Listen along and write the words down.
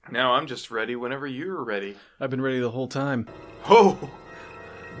Now I'm just ready whenever you're ready. I've been ready the whole time. Oh!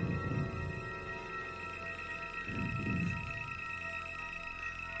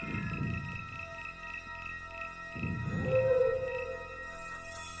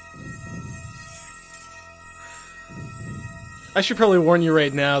 I should probably warn you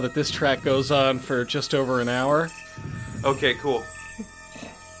right now that this track goes on for just over an hour. Okay, cool.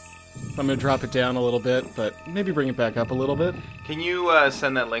 I'm going to drop it down a little bit, but maybe bring it back up a little bit. Can you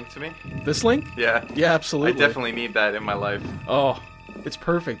send that link to me? This link? Yeah. Yeah, absolutely. I definitely need that in my life. Oh, it's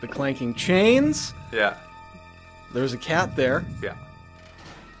perfect. The clanking chains. Yeah. There's a cat there. Yeah.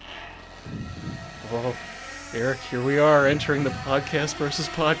 Oh, Eric, here we are entering the Podcast versus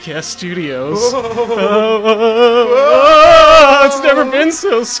Podcast studios. It's never been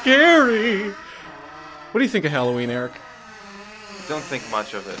so scary. What do you think of Halloween, Eric? Don't think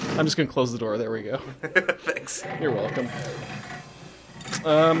much of it. I'm just going to close the door. There we go. Thanks. You're welcome.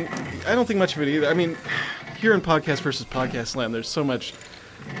 I don't think much of it either. I mean, here in Podcast versus Podcast land, there's so much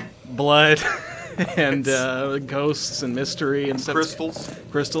blood and ghosts and mystery and stuff. Crystals.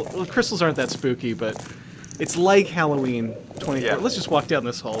 Well, crystals aren't that spooky, but it's like Halloween 24. Yeah. Let's just walk down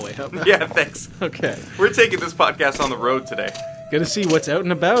this hallway. How about? Yeah, thanks. Okay. We're taking this podcast on the road today. Gonna see what's out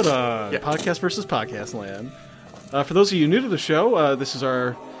and about on Yeah. Podcast versus Podcast land. For those of you new to the show, this is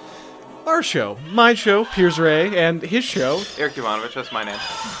our show. My show, Piers Ray, and his show. Eric Ivanovich, that's my name.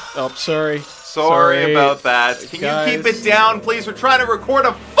 Oh, sorry. Sorry about that. Can Guys. you keep it down, please? We're trying to record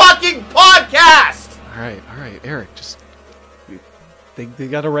a fucking podcast! All right, Eric. Just they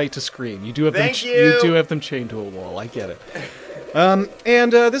got a right to scream. You do have Thank them. you. You do have them chained to a wall. I get it.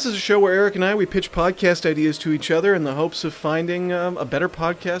 And this is a show where Eric and I we pitch podcast ideas to each other in the hopes of finding a better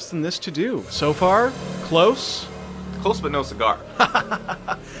podcast than this to do. So far, close, Close but no cigar.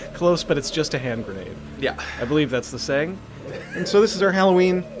 close, but it's just a hand grenade. Yeah. I believe that's the saying. And so this is our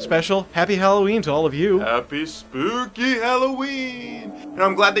Halloween special. Happy Halloween to all of you. Happy spooky Halloween!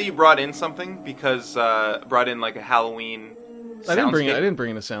 I'm glad that you brought in something because brought in like a Halloween. I didn't bring soundscape.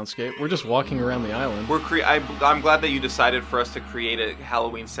 in a soundscape. We're just walking around the island. I'm glad that you decided for us to create a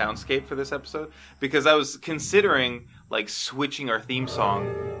Halloween soundscape for this episode because I was considering like switching our theme song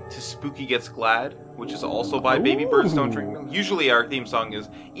to "Spooky Gets Glad," which is also by Baby Birds Don't Drink Milk. Usually, our theme song is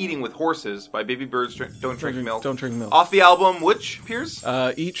 "Eating with Horses" by Baby Birds Don't Drink Milk. Don't drink milk. Off the album, which Piers?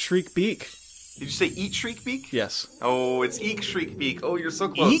 Eat Shriek Beak. Did you say "Eat Shriek Beak"? Yes. Oh, it's "Eek Shriek Beak." Oh, you're so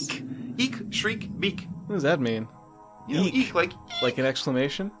close. Eek? Eek Shriek Beak. What does that mean? You know, eek like Like an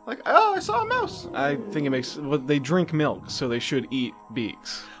exclamation? oh, I saw a mouse. I think it makes... Well, they drink milk, so they should eat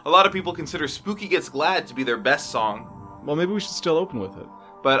beaks. A lot of people consider "Spooky Gets Glad" to be their best song. Well, maybe we should still open with it.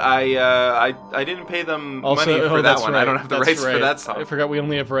 But I didn't pay them money for that that's one. right. I don't have the That's rights right. for that song. I forgot we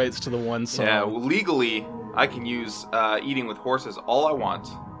only have rights to the one song. Yeah, well, legally, I can use "Eating with Horses" all I want.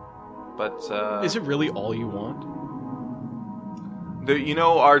 But Is it really all you want?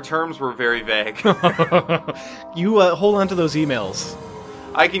 our terms were very vague. You hold on to those emails.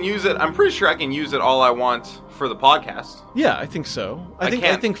 I can use it. I'm pretty sure I can use it all I want for the podcast. Yeah, I think so. I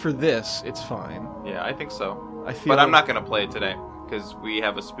can't- think for this, it's fine. Yeah, I think so. I feel But I'm like- not going to play it today because we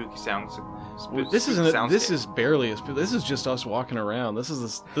have a spooky sound. This isn't. soundscape. This is barely. This is just us walking around. This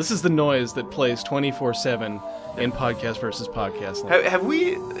is the noise that plays 24/7 in Podcast versus Podcast land. Have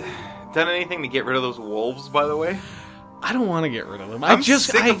we done anything to get rid of those wolves? By the way, I don't want to get rid of them. I'm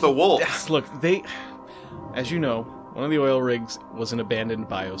sick of the wolves. Look, as you know, one of the oil rigs was an abandoned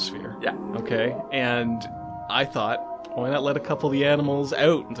biosphere. Yeah. Okay, and I thought, why not let a couple of the animals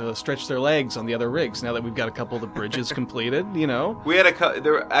out to stretch their legs on the other rigs? Now that we've got a couple of the bridges completed, We had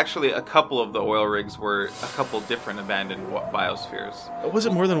there were actually a couple of the oil rigs were a couple different abandoned biospheres. Was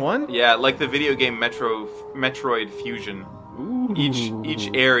it more than one? Yeah, like the video game Metroid Fusion. Ooh. Each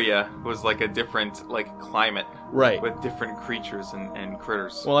area was like a different climate, Right. with different creatures and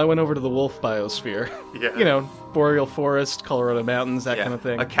critters. Well, I went over to the wolf biosphere. Yeah. Boreal forest, Colorado mountains, that kind of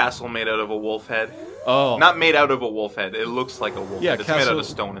thing. A castle made out of a wolf head. Oh. Not made out of a wolf head. It looks like a wolf Yeah, head. It's made out of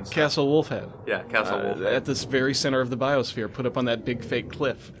stone and stuff. Castle Wolfhead. Yeah, Castle Wolf head. At this very center of the biosphere, put up on that big fake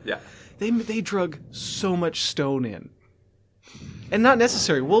cliff. Yeah. They drug so much stone in. And not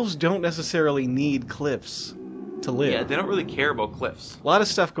necessary. Wolves don't necessarily need cliffs to live. Yeah, they don't really care about cliffs. A lot of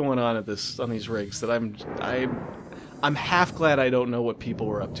stuff going on on these rigs that I'm half glad I don't know what people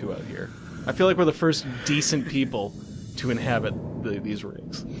were up to out here. I feel like we're the first decent people to inhabit these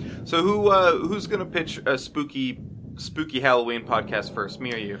rigs. So who's gonna pitch a spooky Halloween podcast first?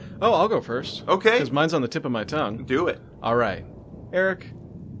 Me or you? Oh, I'll go first. Okay. Because mine's on the tip of my tongue. Do it. All right. Eric,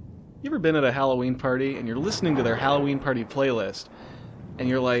 you ever been at a Halloween party and you're listening to their Halloween party playlist and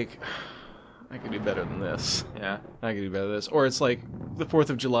you're like, I could do better than this. Yeah. I could do better than this. Or it's like the 4th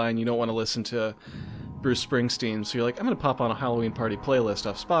of July and you don't want to listen to Bruce Springsteen, so you're like, I'm going to pop on a Halloween party playlist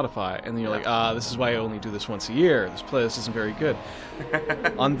off Spotify. And then you're like, this is why I only do this once a year. This playlist isn't very good.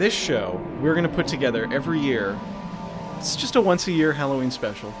 On this show, we're going to put together every year, it's just a once-a-year Halloween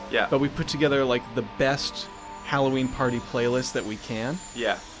special. Yeah. But we put together, like, the best Halloween party playlist that we can.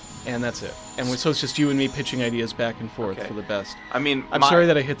 Yeah. And that's it. And so it's just you and me pitching ideas back and forth Okay. for the best. I mean, I'm sorry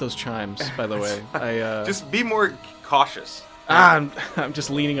that I hit those chimes, by the way. Just be more cautious. I'm just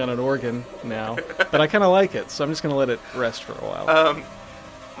leaning on an organ now. But I kind of like it, so I'm just going to let it rest for a while.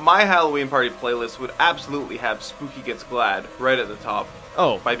 My Halloween party playlist would absolutely have "Spooky Gets Glad" right at the top.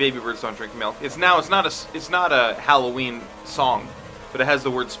 Oh. By Baby Birds Don't Drink Milk. It's not a Halloween song, but it has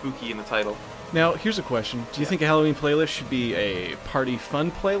the word "spooky" in the title. Now, here's a question. Do you think a Halloween playlist should be a party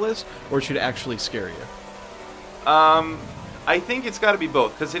fun playlist, or should it actually scare you? I think it's got to be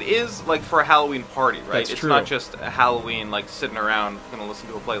both, because it is like for a Halloween party, right? That's it's true. not just a Halloween like sitting around gonna listen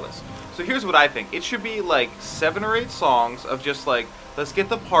to a playlist. So here's what I think: it should be like 7 or 8 songs of just like, let's get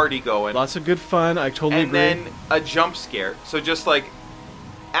the party going, Lots of good fun. I totally and agree. then a jump scare. So just like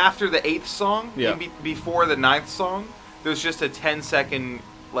after the 8th song, Yeah. maybe before the 9th song, there's just a 10-second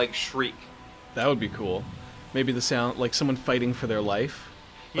like shriek. That would be cool. Maybe the sound, like someone fighting for their life.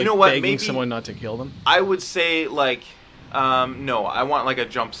 You Like know what? begging Maybe someone not to kill them. I would say like, no, I want like a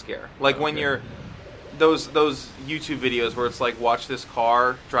jump scare. Like when Okay. you're those YouTube videos where it's like, watch this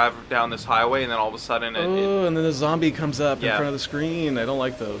car drive down this highway, and then all of a sudden Oh, and then the zombie comes up in Yeah. front of the screen. I don't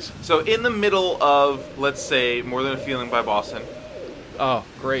like those. So in the middle of, let's say, More Than a Feeling by Boston, Oh,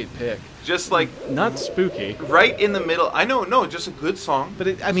 great pick. just like Not spooky, right in the middle. I know, no, just a good song. but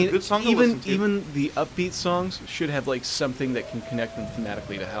I Just mean, a good song to even listen to. even the upbeat songs should have like something that can connect them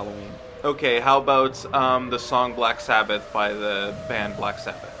thematically to Halloween. Okay, how about the song Black Sabbath by the band Black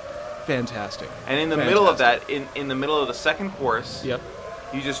Sabbath? Fantastic. And in the middle of that, in the middle of the second chorus, Yep.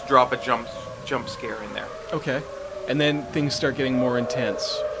 you just drop a jump scare in there. Okay. And then things start getting more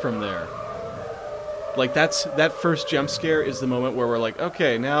intense from there. Like that first jump scare is the moment where we're like,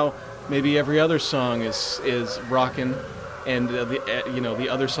 okay, now maybe every other song is rocking, and the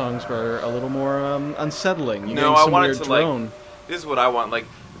other songs are a little more unsettling. You're No, getting I some want it weird to drone. like. This is what I want. Like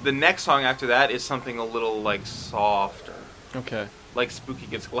the next song after that is something a little like softer, Okay. like "Spooky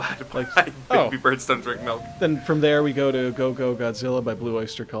Gets Glad" by Like- oh. Baby Birds Don't Drink Milk. Then from there we go to Go Go Godzilla by Blue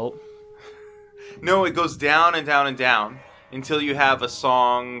Oyster Cult. No, it goes down and down and down until you have a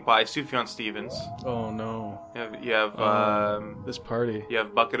song by Sufjan Stevens. Oh no. You have This party. you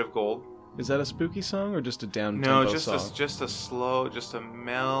have "Bucket of Gold." Is that a spooky song or just a down No, tempo just song? just a slow, just a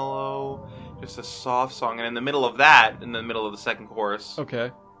mellow, just a soft song. And in the middle of that, in the middle of the second chorus, Okay.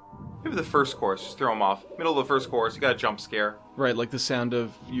 maybe the first chorus, just throw them off. Middle of the first chorus, you got a jump scare. Right, like the sound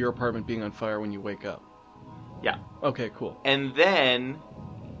of your apartment being on fire when you wake up. Yeah. Okay, cool. And then,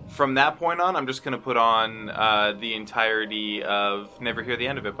 from that point on, I'm just going to put on the entirety of Never Hear the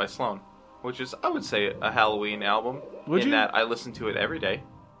End of It by Sloan, which is, I would say, a Halloween album. Would in you? that I listen to it every day,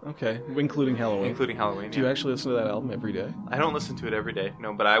 Okay, including Halloween. including Halloween. Do you yeah. actually listen to that album every day? I don't listen to it every day,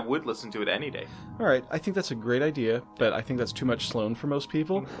 no, but I would listen to it any day. All right, I think that's a great idea, but I think that's too much Sloan for most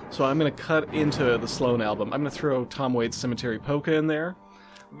people. So I'm going to cut into the Sloan album. I'm going to throw Tom Waits' Cemetery Polka in there.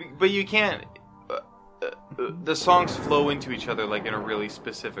 But you can't... the songs flow into each other like in a really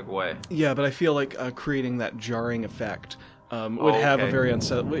specific way. Yeah, but I feel like creating that jarring effect would have a Okay. very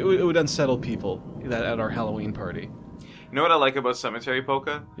unsettle. It would unsettle people at our Halloween party. You know what I like about Cemetery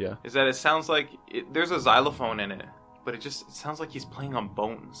Polka? Yeah. Is that it sounds like... there's a xylophone in it, but it sounds like he's playing on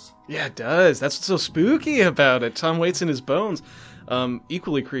bones. Yeah, it does. That's what's so spooky about it. Tom Waits and his bones.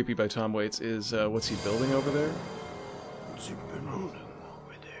 Equally creepy by Tom Waits is what's he building over there? What's he building over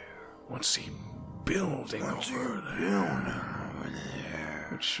there? What's he building over there?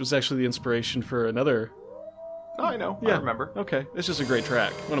 Which was actually the inspiration for another. Oh, I know. Yeah, I remember. Okay, it's just a great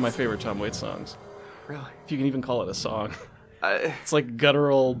track. One of my favorite Tom Waits songs. Really? If you can even call it a song. I It's like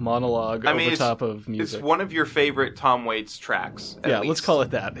guttural monologue mean, over it's, top of music. it's one of your favorite Tom Waits tracks. at Yeah, let's least. call it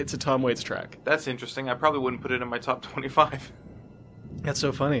that. It's a Tom Waits track. That's interesting. I probably wouldn't put it in my top 25. That's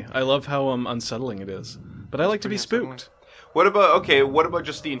so funny. I love how unsettling it is. But I like to be Pretty unsettling. spooked. What about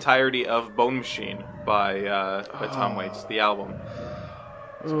just the entirety of Bone Machine by Tom Waits, the album?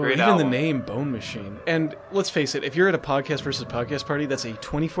 It's a Ooh, great even album. the name Bone Machine. And let's face it, if you're at a podcast versus podcast party, that's a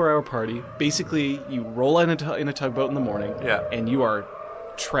 24-hour party. Basically, you roll in a tugboat in the morning, Yeah. and you are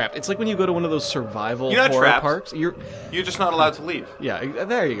trapped. It's like when you go to one of those survival You're not horror trapped. parks. You're just not allowed to leave. Yeah,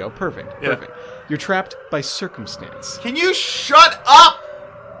 there you go. Perfect. Yeah. Perfect. You're trapped by circumstance. Can you shut up?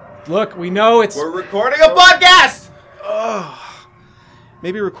 Look, we know it's... We're recording a podcast!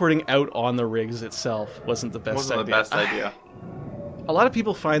 maybe recording out on the rigs itself wasn't the best Wasn't idea. the best idea. A lot of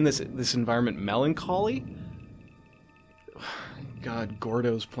people find this environment melancholy. God,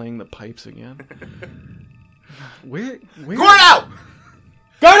 Gordo's playing the pipes again. Where? Gordo!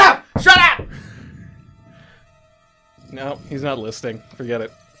 Gordo! Shut up! No, he's not listening. Forget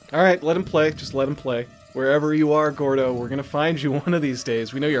it. All right, let him play. Just let him play. Wherever you are, Gordo, we're gonna find you one of these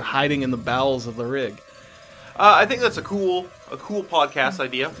days. We know you're hiding in the bowels of the rig. I think that's a cool podcast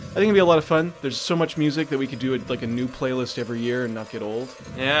idea. I think it'd be a lot of fun. There's so much music that we could do like a new playlist every year and not get old.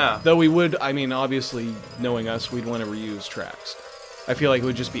 Yeah. Though we would, I mean, obviously, knowing us, we'd want to reuse tracks. I feel like it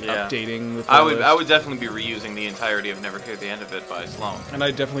would just be updating the playlist. I would definitely be reusing the entirety of Never Hear the End of It by Sloan. And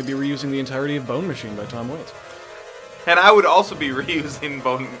I'd definitely be reusing the entirety of Bone Machine by Tom Waits. And I would also be reusing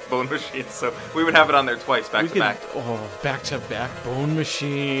Bone Machine, so we would have it on there twice, back to back. Oh, back to back Bone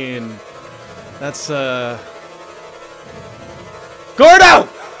Machine. That's, Gordo!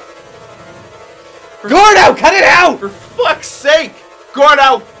 Gordo, cut it out! For fuck's sake!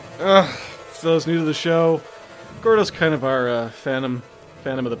 Gordo! For those new to the show, Gordo's kind of our Phantom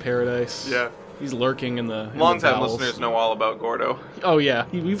of the Paradise. Yeah. He's lurking in the Long-time bowels. listeners know all about Gordo. Oh, yeah.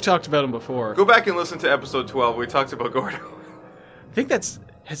 We've talked about him before. Go back and listen to episode 12. We talked about Gordo. I think was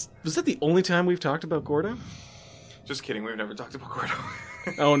that the only time we've talked about Gordo? Just kidding. We've never talked about Gordo.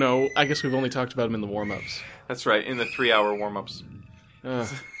 Oh, no. I guess we've only talked about him in the warm-ups. That's right. In the 3-hour warm-ups. God,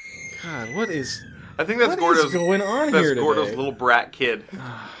 what is... I think that's What Gordo's is going on that's here today? Gordo's little brat kid.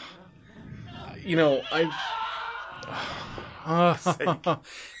 You know,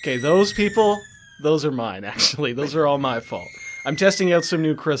 okay, those people, those are mine, actually. Those are all my fault. I'm testing out some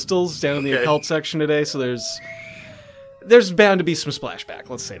new crystals down in the occult section today, so there's bound to be some splashback,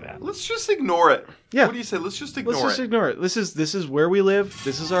 let's say that. Let's just ignore it. Yeah. What do you say? Let's just ignore Let's just it. ignore it. This is where we live.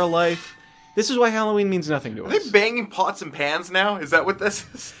 This is our life. This is why Halloween means nothing to Are they us. banging pots and pans now? Is that what this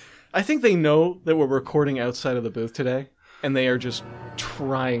is? I think they know that we're recording outside of the booth today, and they are just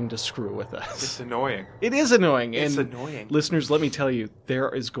trying to screw with us. It's annoying. It is annoying. It's and annoying. Listeners, let me tell you, there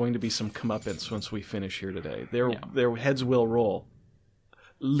is going to be some comeuppance once we finish here today. Their heads will roll.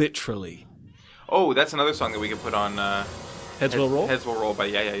 Literally. Oh, that's another song that we could put on... Heads will roll? Heads Will Roll by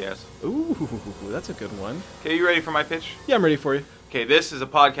Yeah Yeah Yes. Ooh, that's a good one. Okay, you ready for my pitch? Yeah, I'm ready for you. Okay, this is a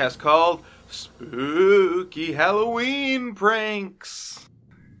podcast called Spooky Halloween Pranks.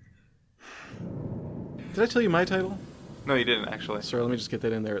 Did I tell you my title? No, you didn't, actually. Sorry, let me just get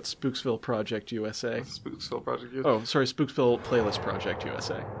that in there. It's Spooksville Project USA. Spooksville Project USA. Oh, sorry, Spooksville Playlist Project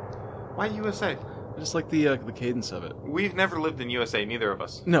USA. Why USA? I just like the cadence of it. We've never lived in USA, neither of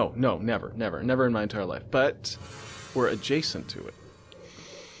us. No, never in my entire life. But we're adjacent to it.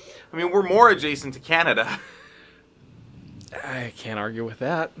 I mean, we're more adjacent to Canada. I can't argue with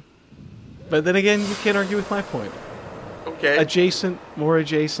that. But then again, you can't argue with my point. Okay. Adjacent, more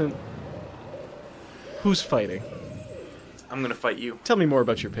adjacent. Who's fighting? I'm gonna fight you. Tell me more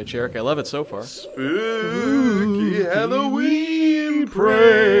about your pitch, Eric. I love it so far. Spooky Halloween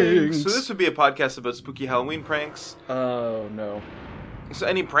pranks. So this would be a podcast about spooky Halloween pranks. Oh, no. So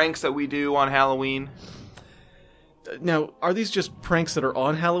any pranks that we do on Halloween. Now, are these just pranks that are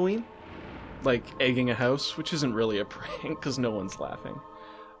on Halloween? Like egging a house, which isn't really a prank because no one's laughing.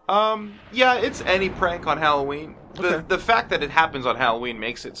 Yeah, it's any prank on Halloween. Okay. The fact that it happens on Halloween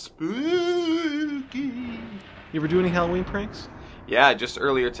makes it spooky. You ever do any Halloween pranks? Yeah, just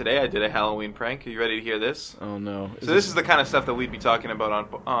earlier today I did a Halloween prank. Are you ready to hear this? Oh, no. So this is the kind of stuff that we'd be talking about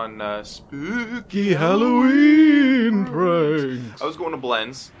on Spooky Halloween pranks. I was going to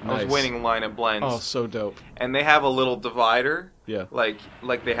Blends. I Nice. was waiting in line at Blends. Oh, so dope. And they have a little divider. Yeah. Like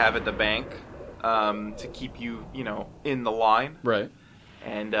they have at the bank, to keep you, in the line. Right.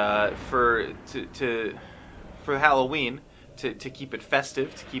 And for Halloween, to keep it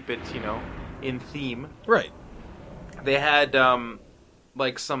festive, to keep it, in theme. Right. They had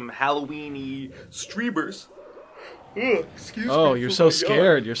like some Halloween-y streamers. Ugh, excuse me. Oh, you're so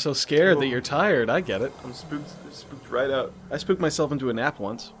scared. You're so scared that you're tired. I get it. I'm spooked right out. I spooked myself into a nap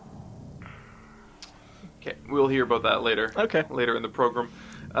once. Okay, we'll hear about that later. Okay. Later in the program.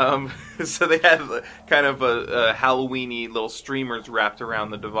 So they had kind of a Halloween-y little streamers wrapped around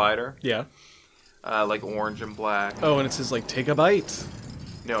the divider. Yeah. Like orange and black. Oh, and it says, like, take a bite.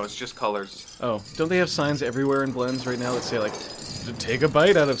 No, it's just colors. Oh, don't they have signs everywhere in Blends right now that say, like, take a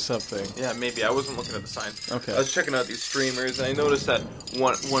bite out of something? Yeah, maybe. I wasn't looking at the sign. Okay. I was checking out these streamers, and I noticed that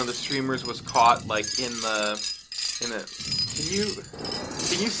one of the streamers was caught, like, in the... Can you...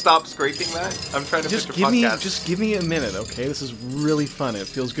 Can you stop scraping that? I'm trying to Just pitch a give me, podcast. just give me a minute, okay? This is really fun. It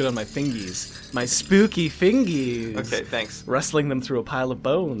feels good on my fingies, my spooky fingies. Okay, thanks. Rustling them through a pile of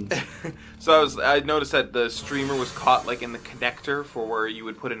bones. So I noticed that the streamer was caught like in the connector for where you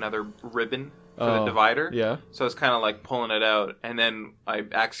would put another ribbon for the divider. yeah. So I was kind of like pulling it out, and then I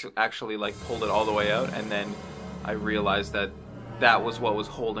actually like pulled it all the way out, and then I realized that that was what was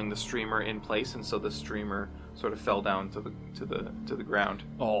holding the streamer in place, and so the streamer sort of fell down to the ground.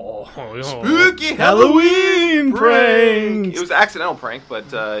 Oh, Spooky Halloween prank! It was an accidental prank, but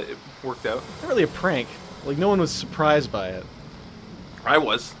it worked out. Not really a prank. Like, no one was surprised by it. I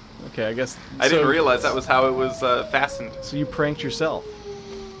was. Okay, I guess... I didn't realize that was how it was fastened. So you pranked yourself.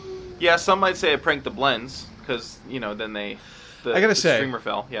 Yeah, some might say I pranked the blends, because, then the I gotta say, streamer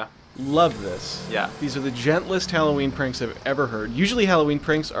fell, yeah. Love this. Yeah. These are the gentlest Halloween pranks I've ever heard. Usually Halloween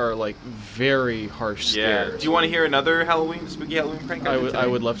pranks are, like, very harsh Yeah. scares. Do you want to hear another spooky Halloween prank? I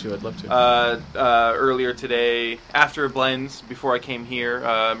would love to. I'd love to. Earlier today, after blends, before I came here,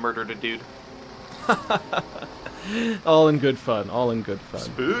 murdered a dude. All in good fun. All in good fun.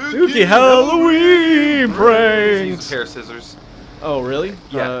 Spooky Halloween Used pranks! a pair of scissors. Oh, really?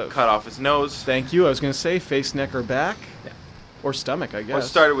 Yeah, cut off his nose. Thank you. I was going to say face, neck, or back. Yeah. Or stomach, I guess. Well,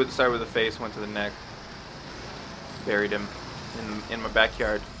 started with the face, went to the neck, buried him in my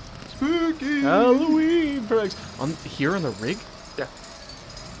backyard. Spooky Halloween pranks. Here on the rig? Yeah,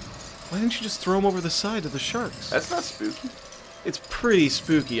 Why didn't you just throw him over the side of the sharks? that's not spooky. It's pretty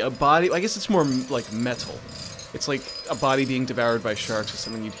spooky. A body... I guess it's more like metal. It's like a body being devoured by sharks is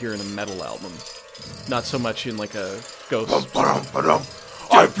something you'd hear in a metal album. Not so much in like a ghost...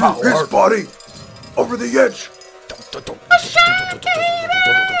 I threw his body over the edge.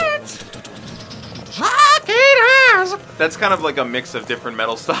 That's kind of like a mix of different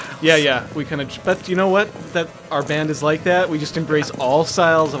metal styles. Yeah, we kind of... But you know what? That our band is like that. We just embrace all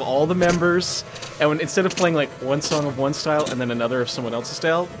styles of all the members. And instead of playing like one song of one style and then another of someone else's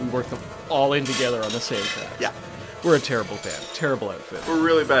style, we work them all in together on the same track. Yeah. We're a terrible band. Terrible outfit. We're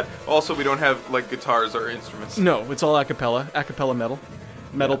really bad. Also, we don't have like guitars or instruments. No, it's all a cappella. A cappella metal.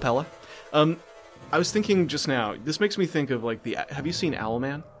 Metal-pella. I was thinking just now, this makes me think of like the... Have you seen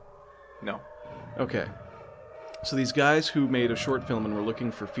Owlman? No. Okay. So these guys who made a short film and were looking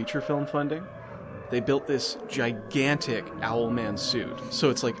for feature film funding, they built this gigantic Owlman suit. So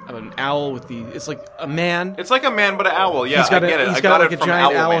it's like an owl with the... It's like a man. It's like a man, but an owl. Yeah, He's got I get it. He's I got got like it a from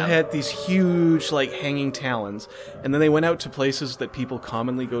giant owl Owlman. head, these huge like hanging talons. And then they went out to places that people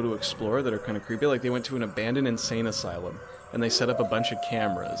commonly go to explore that are kind of creepy. Like they went to an abandoned insane asylum and they set up a bunch of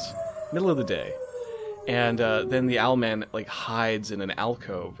cameras. Middle of the day. And then the Owlman like hides in an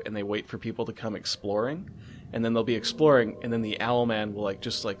alcove and they wait for people to come exploring. And then they'll be exploring, and then the Owlman will like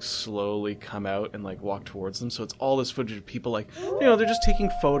just like slowly come out and like walk towards them. So it's all this footage of people like, they're just taking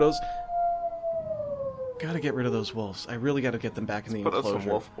photos. Gotta get rid of those wolves. I really gotta get them back in the Put out enclosure. some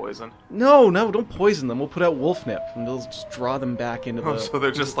wolf poison. No, don't poison them. We'll put out wolf nip, and we'll just draw them back into the... So they're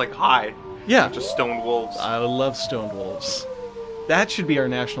just like high. Yeah. Just stoned wolves. I love stoned wolves. That should be our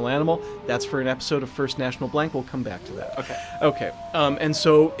national animal. That's for an episode of First National Blank. We'll come back to that. Okay. And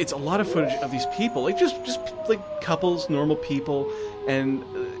so it's a lot of footage of these people, like just like couples, normal people, and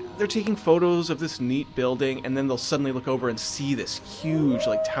they're taking photos of this neat building, and then they'll suddenly look over and see this huge,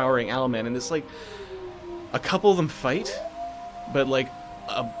 like towering Owlman, and it's like a couple of them fight, but like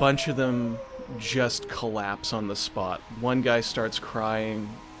a bunch of them just collapse on the spot. One guy starts crying.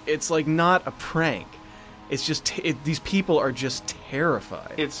 It's like not a prank. It's just these people are just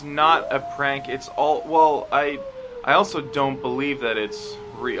terrified. It's not a prank. It's all... Well, I also don't believe that it's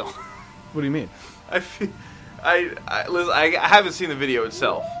real. What do you mean? Listen, I haven't seen the video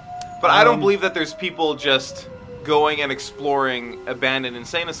itself, but I don't believe that there's people just going and exploring abandoned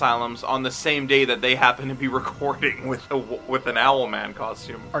insane asylums on the same day that they happen to be recording with an Owlman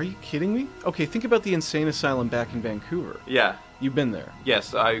costume. Are you kidding me? Okay, think about the insane asylum back in Vancouver. Yeah. You've been there.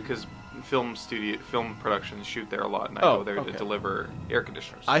 Yes, because film productions shoot there a lot, and I go there to deliver air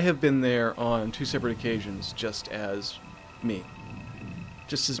conditioners. I have been there on 2 separate occasions, just as me.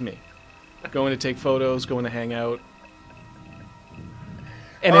 Going to take photos, going to hang out.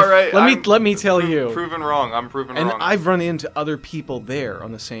 And let me tell you, proven wrong. I'm proven wrong. And I've run into other people there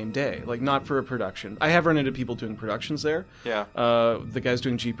on the same day, like not for a production. I have run into people doing productions there. Yeah. The guys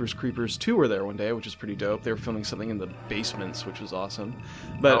doing Jeepers Creepers 2 were there one day, which is pretty dope. They were filming something in the basements, which was awesome.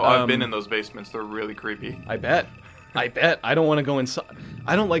 But I've been in those basements. They're really creepy. I bet. I don't want to go inside.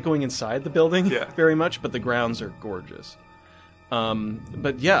 I don't like going inside the building very much, but the grounds are gorgeous.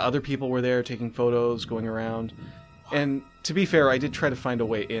 But yeah, other people were there taking photos, going around. And to be fair, I did try to find a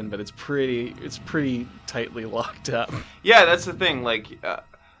way in, but it's pretty tightly locked up. Yeah, that's the thing. Like,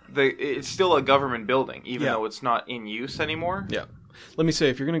 it's still a government building, even Yeah. though it's not in use anymore. Yeah. Let me say,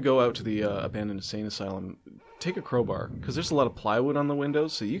 if you're going to go out to the abandoned insane asylum, take a crowbar, because there's a lot of plywood on the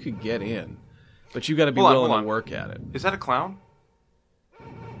windows, so you could get in. But you got to be Hold on, willing hold to on. work at it. Is that a clown?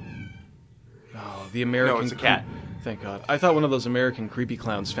 Oh, the American... No, it's a cat. Thank God. I thought one of those American creepy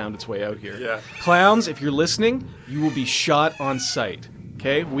clowns found its way out here. Yeah. Clowns, if you're listening, you will be shot on sight.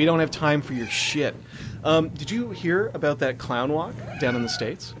 Okay? We don't have time for your shit. Did you hear about that clown walk down in the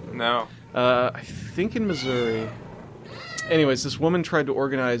States? No. I think in Missouri. Anyways, this woman tried to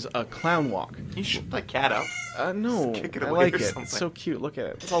organize a clown walk. You shoot that cat up. No, Just kick it I away like or it. something. It's so cute. Look at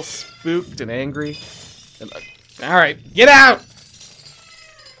it. It's all spooked and angry. And, all right, get out!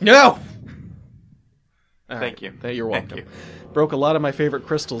 No! All Thank you. You're welcome. Thank you. Broke a lot of my favorite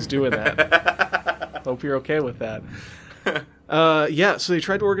crystals doing that. Hope you're okay with that. Yeah, so they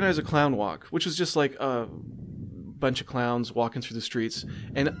tried to organize a clown walk, which was just like a bunch of clowns walking through the streets.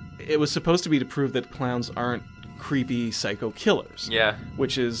 And it was supposed to be to prove that clowns aren't creepy psycho killers. Yeah.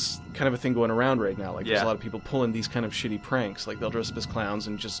 Which is kind of a thing going around right now. Like, there's Yeah. a lot of people pulling these kind of shitty pranks. Like, they'll dress up as clowns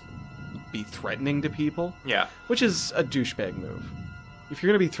and just be threatening to people. Yeah. Which is a douchebag move. If you're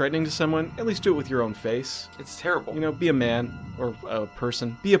going to be threatening to someone, at least do it with your own face. It's terrible. You know, be a man or a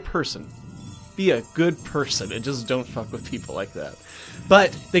person. Be a person. Be a good person and just don't fuck with people like that.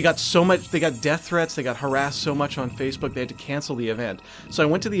 But they got death threats, they got harassed so much on Facebook, they had to cancel the event. So I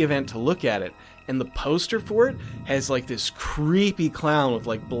went to the event to look at it, and the poster for it has like this creepy clown with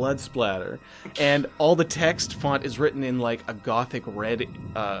like blood splatter. And all the text font is written in like a gothic red,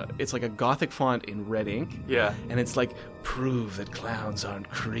 it's like a gothic font in red ink. Yeah. And it's like, prove that clowns aren't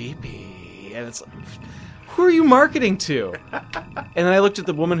creepy. And it's like, who are you marketing to? And then I looked at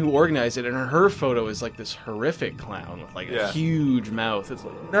the woman who organized it, and her photo is like this horrific clown with like a Yeah. huge mouth. It's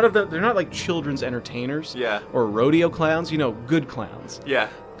like, none of them, they're not like children's entertainers. Yeah. Or rodeo clowns, you know, good clowns. Yeah.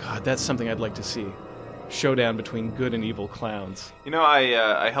 God, that's something I'd like to see. Showdown between good and evil clowns. You know,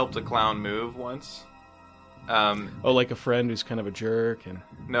 I helped a clown move once. Oh, like a friend who's kind of a jerk and...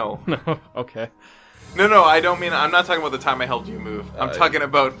 No. No, okay. No, I don't mean... I'm not talking about the time I helped you move. I'm talking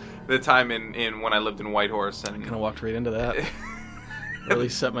about the time in when I lived in Whitehorse. And Kind of walked right into that. Really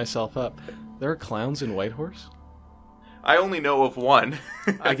set myself up. There are clowns in Whitehorse? I only know of one.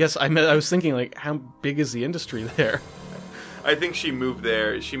 I guess I was thinking, like, how big is the industry there? I think she moved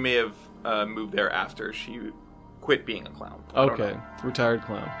there. She may have moved there after she quit being a clown. I don't Okay, know. retired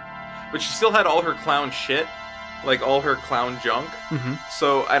clown. But she still had all her clown shit. Like, all her clown junk. Mm-hmm.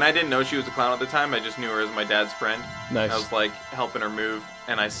 So, and I didn't know she was a clown at the time. I just knew her as my dad's friend. Nice. I was, like, helping her move.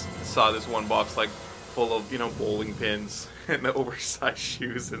 And I saw this one box, like, full of, you know, bowling pins and the oversized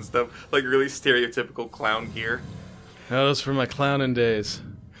shoes and stuff. Like, really stereotypical clown gear. That was from my clowning days.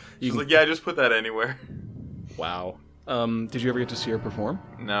 She's like, yeah, just put that anywhere. Wow. Did you ever get to see her perform?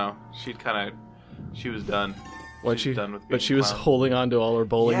 No, she was done. What She was done with being but she a was clown. holding on to all her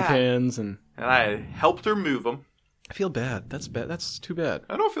bowling Yeah. pins, and And I helped her move them. I feel bad. That's bad. That's too bad.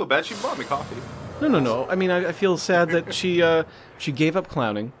 I don't feel bad. She bought me coffee. No. I mean, I feel sad that she gave up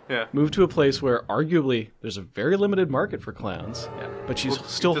clowning, Yeah. moved to a place where arguably there's a very limited market for clowns, Yeah. but she's Well,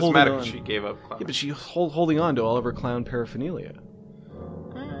 still it doesn't holding matter on. 'cause she gave up clown. Yeah, but she's holding on to all of her clown paraphernalia.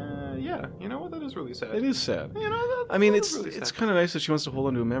 Yeah, you know what? That is really sad. It is sad. You know, I mean, that it's is really sad. it's kind of nice that she wants to hold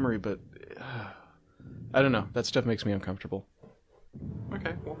on to a memory, but I don't know. That stuff makes me uncomfortable.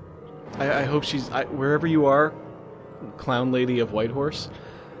 Okay, well, I hope she's wherever you are, clown lady of Whitehorse.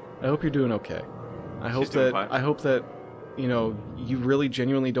 I hope you're doing okay. I hope doing fine. that you know you really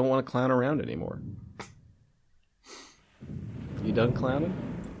genuinely don't want to clown around anymore. You done clowning?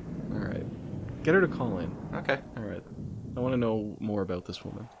 All right. Get her to call in. okay. All right. I want to know more about this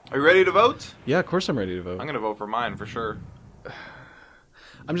woman. Are you ready to vote? Yeah, of course I'm ready to vote. I'm gonna vote for mine for sure.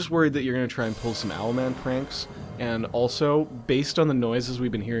 I'm just worried that you're going to try and pull some Owlman pranks. And also, based on the noises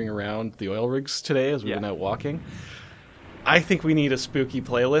we've been hearing around the oil rigs today as we've been out walking, I think we need a spooky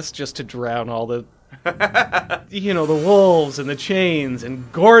playlist just to drown all the, you know, the wolves and the chains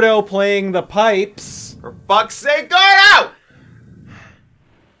and Gordo playing the pipes. For fuck's sake, Gordo!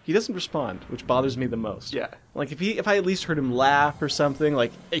 He doesn't respond, which bothers me the most. Yeah. Like, if I at least heard him laugh or something,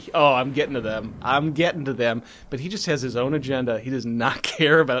 like, oh, I'm getting to them. But he just has his own agenda. He does not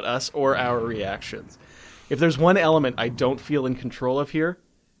care about us or our reactions. If there's one element I don't feel in control of here,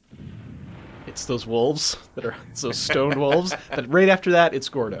 it's those wolves it's those stoned wolves. But right after that, it's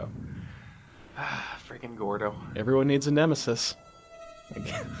Gordo. Freaking Gordo. Everyone needs a nemesis.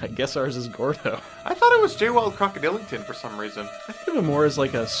 I guess ours is Gordo. I thought it was J. Wild Crocodilington for some reason. I think of him more as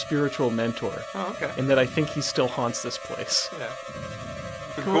like a spiritual mentor. Oh, okay. In that I think he still haunts this place. Yeah.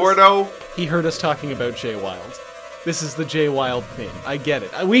 The Gordo. He heard us talking about Jay Wild. This is the Jay Wild theme. I get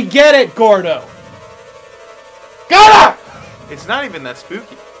it. We get it, Gordo! Gordo! It's not even that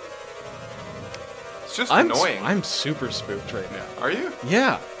spooky. It's just annoying. I'm super spooked right now. Are you?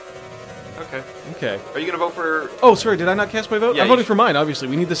 Yeah. Okay. Okay. Are you gonna vote for? Oh, sorry. Did I not cast my vote? Yeah, I'm you voting for mine. Obviously,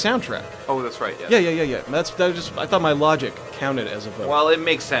 we need the soundtrack. Oh, that's right. Yeah. Yeah. I thought my logic counted as a vote. Well, it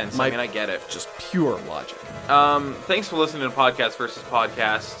makes sense. My- I mean, I get it. just pure logic. Thanks for listening to Podcast versus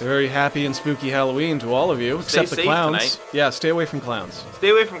Podcast. Very happy and spooky Halloween to all of you, Stay except the safe clowns. tonight. Yeah, stay away from clowns. Stay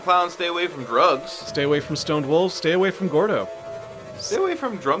away from clowns. Stay away from drugs. Stay away from stoned wolves. Stay away from Gordo. Stay away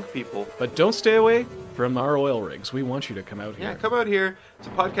from drunk people. But don't stay away from our oil rigs. We want you to come out here. Yeah, come out here to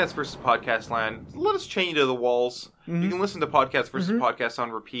Podcast versus Podcast land. Let us chain you to the walls. Mm-hmm. You can listen to Podcast versus Podcast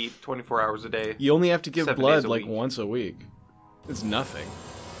on repeat 24 hours a day. You only have to give 7 blood days a like week. once a week. It's nothing.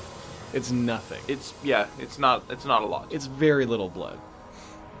 It's nothing. It's not a lot. It's very little blood.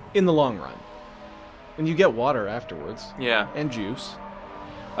 In the long run. And you get water afterwards. Yeah. And juice.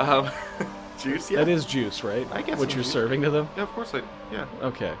 Juice, yeah. That is juice, right? I get what some you're juice. serving to them? Yeah, of course yeah.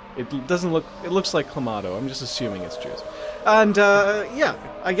 Okay. It doesn't look... It looks like Clamato. I'm just assuming it's juice. And, yeah.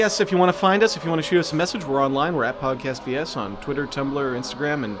 I guess if you want to find us, if you want to shoot us a message, we're online. We're at Podcast VS on Twitter, Tumblr,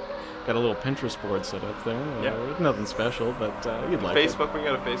 Instagram, and got a little Pinterest board set up there. Yeah. Nothing special, but you'd like it. Facebook, we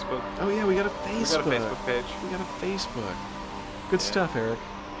got a Facebook. Oh, yeah, we got a Facebook. We got a Facebook page. We got a Facebook. Good stuff, Eric.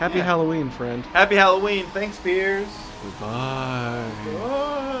 Happy Yeah. Halloween, friend. Happy Halloween. Thanks, Piers. Goodbye.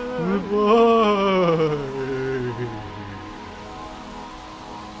 Bye. Goodbye.